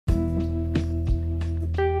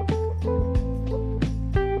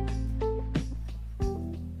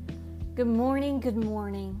Good morning, good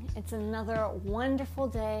morning. It's another wonderful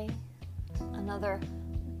day, another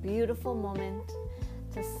beautiful moment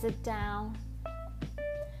to sit down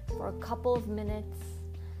for a couple of minutes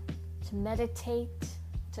to meditate,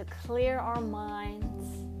 to clear our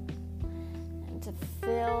minds, and to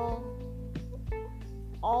fill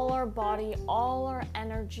all our body, all our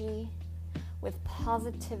energy with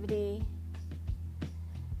positivity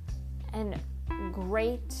and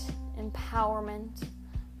great empowerment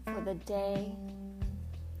for the day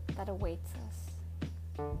that awaits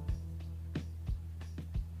us.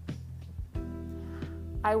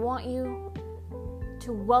 I want you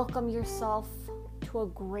to welcome yourself to a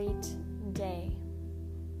great day.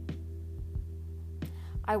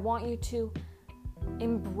 I want you to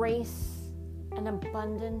embrace an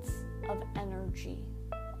abundance of energy.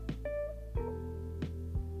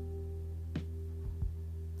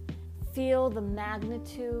 Feel the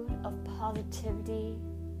magnitude of positivity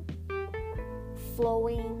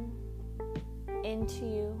flowing into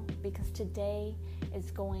you, because today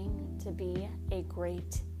is going to be a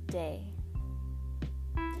great day.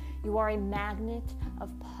 You are a magnet of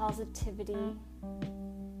positivity.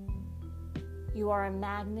 You are a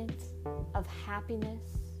magnet of happiness.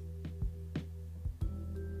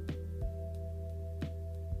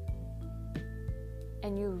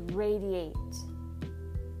 And you radiate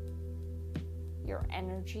your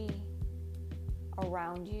energy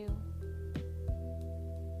around you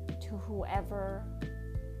to whoever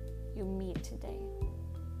you meet today.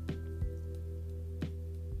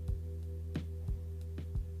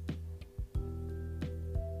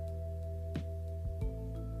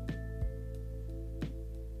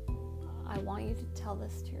 I want you to tell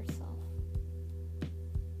this to yourself.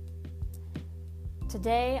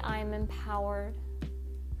 Today I am empowered.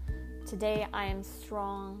 Today I am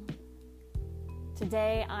strong.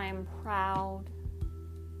 Today I am proud.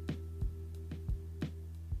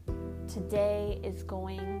 Today is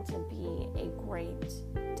going to be a great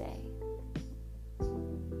day.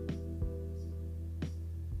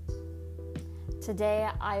 Today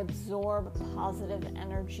I absorb positive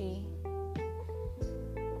energy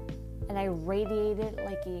and I radiate it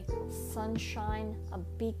like a sunshine, a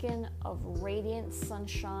beacon of radiant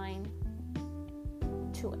sunshine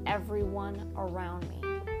to everyone around me.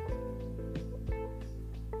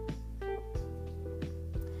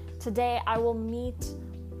 Today I will meet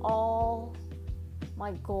all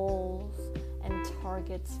my goals and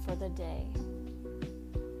targets for the day.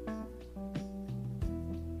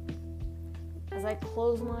 As I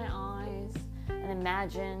close my eyes and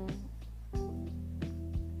imagine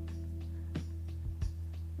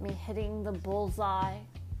me hitting the bullseye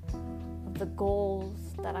of the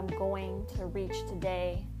goals that I'm going to reach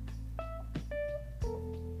today,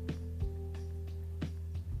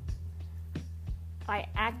 I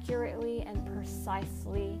accurately and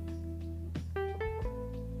precisely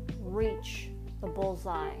reach the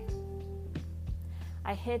bullseye.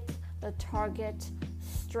 I hit the target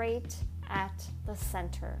straight at the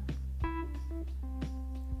center.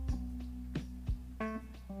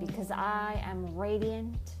 Because I am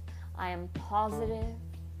radiant, I am positive,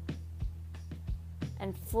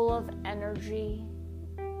 and full of energy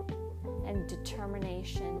and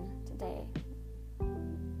determination today.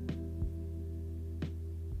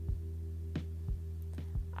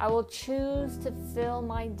 I will choose to fill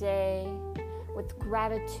my day with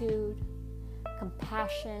gratitude,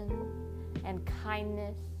 compassion, and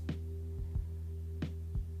kindness,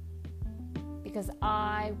 because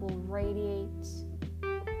I will radiate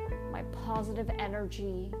my positive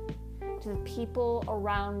energy to the people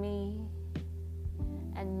around me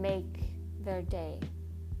and make their day.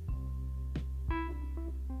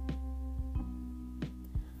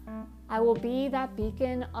 I will be that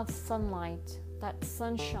beacon of sunlight, that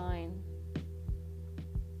sunshine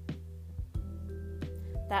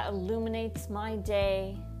that illuminates my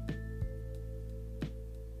day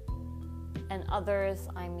and others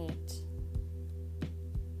I meet.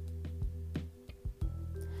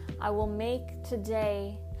 I will make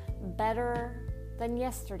today better than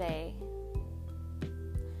yesterday,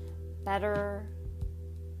 better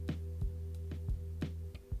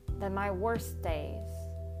than my worst days,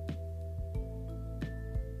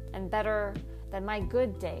 and better than my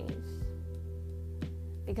good days,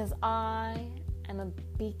 because I am a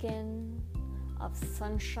beacon of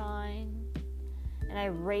sunshine and I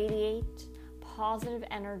radiate positive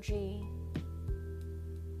energy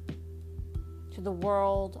to the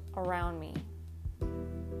world around me.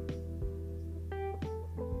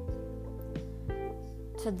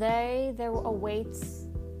 Today there awaits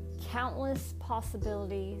countless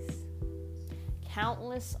possibilities,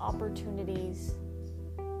 countless opportunities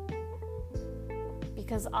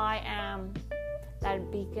because I am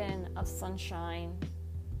that beacon of sunshine,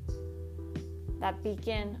 that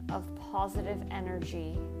beacon of positive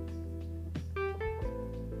energy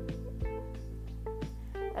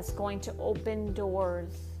that's going to open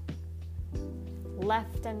doors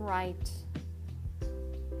left and right,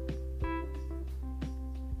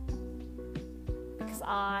 because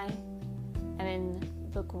I am in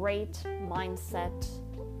the great mindset,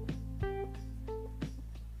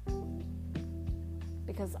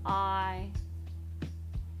 because I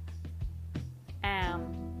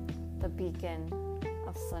am the beacon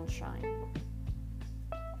of sunshine.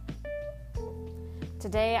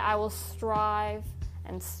 Today I will strive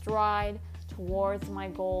and stride towards my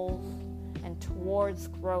goals and towards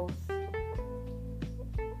growth.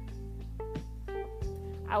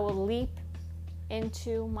 I will leap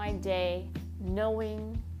into my day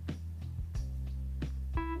knowing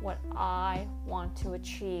what I want to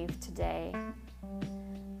achieve today,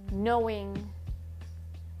 knowing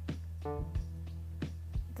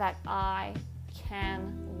that I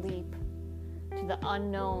can leap to the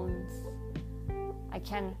unknowns. I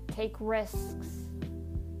can take risks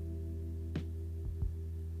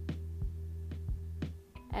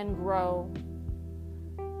and grow.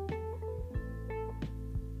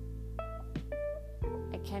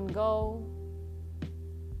 I can go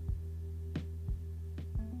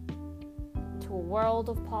to a world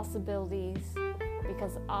of possibilities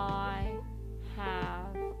because I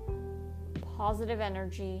have positive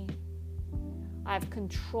energy. I have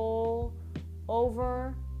control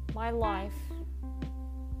over my life.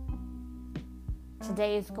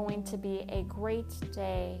 Today is going to be a great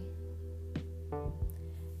day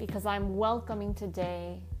because I'm welcoming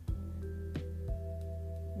today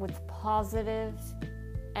with positive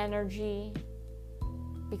energy,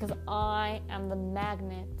 because I am the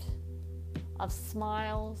magnet of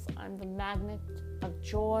smiles, I'm the magnet of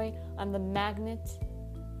joy, I'm the magnet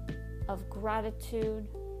of gratitude,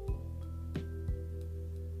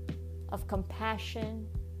 of compassion,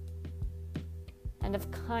 and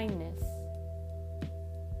of kindness.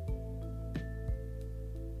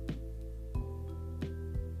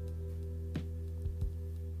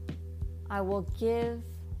 I will give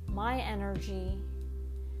my energy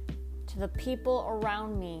to the people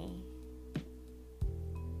around me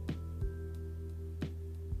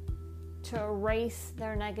to erase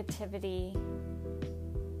their negativity,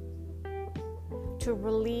 to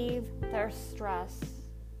relieve their stress.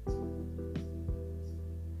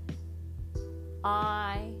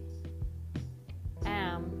 I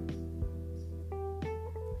am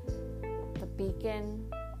the beacon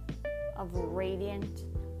of radiant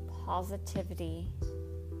positivity,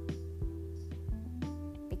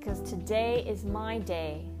 because today is my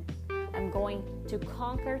day. I'm going to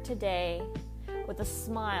conquer today with a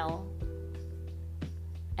smile,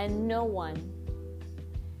 and no one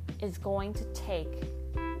is going to take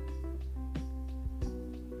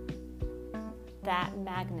that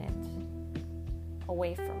magnet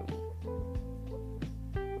away from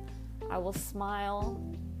me. I will smile,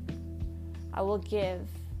 I will give,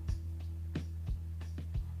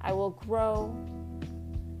 I will grow,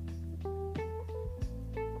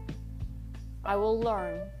 I will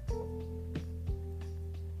learn,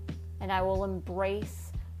 and I will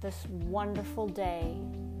embrace this wonderful day,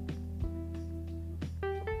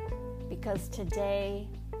 because today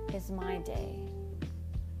is my day.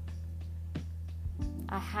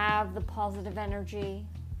 I have the positive energy.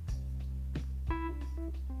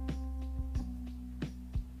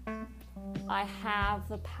 I have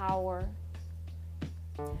the power.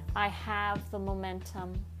 I have the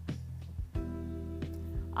momentum.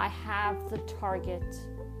 I have the target.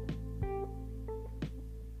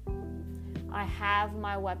 I have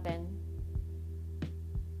my weapon.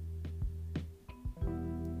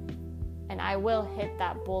 And I will hit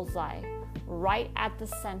that bullseye right at the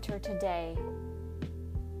center today.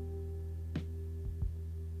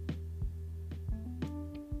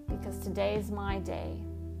 Because today is my day.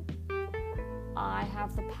 I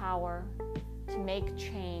have the power to make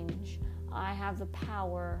change. I have the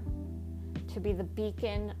power to be the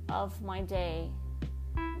beacon of my day.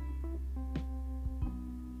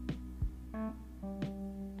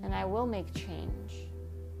 And I will make change.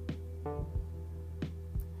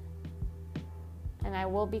 And I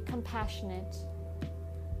will be compassionate.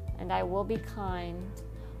 And I will be kind.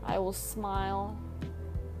 I will smile.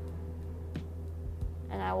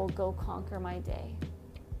 And I will go conquer my day.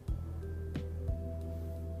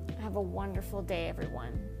 Have a wonderful day,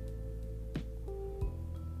 everyone.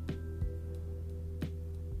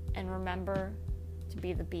 And remember to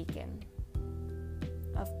be the beacon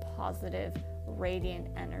of positive, radiant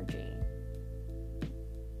energy.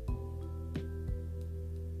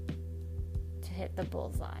 hit the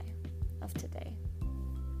bullseye of today.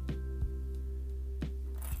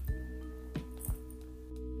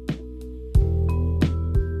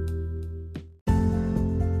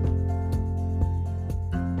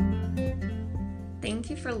 Thank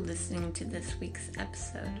you for listening to this week's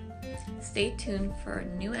episode. Stay tuned for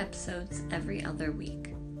new episodes every other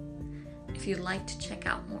week. If you'd like to check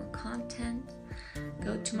out more content,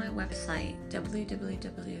 go to my website,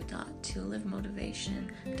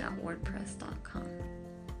 www.tolivemotivation.wordpress.com.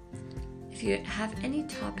 If you have any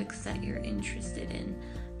topics that you're interested in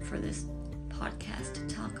for this podcast to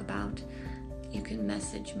talk about, you can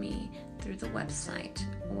message me through the website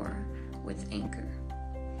or with Anchor.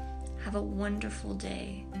 Have a wonderful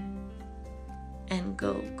day and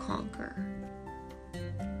go conquer.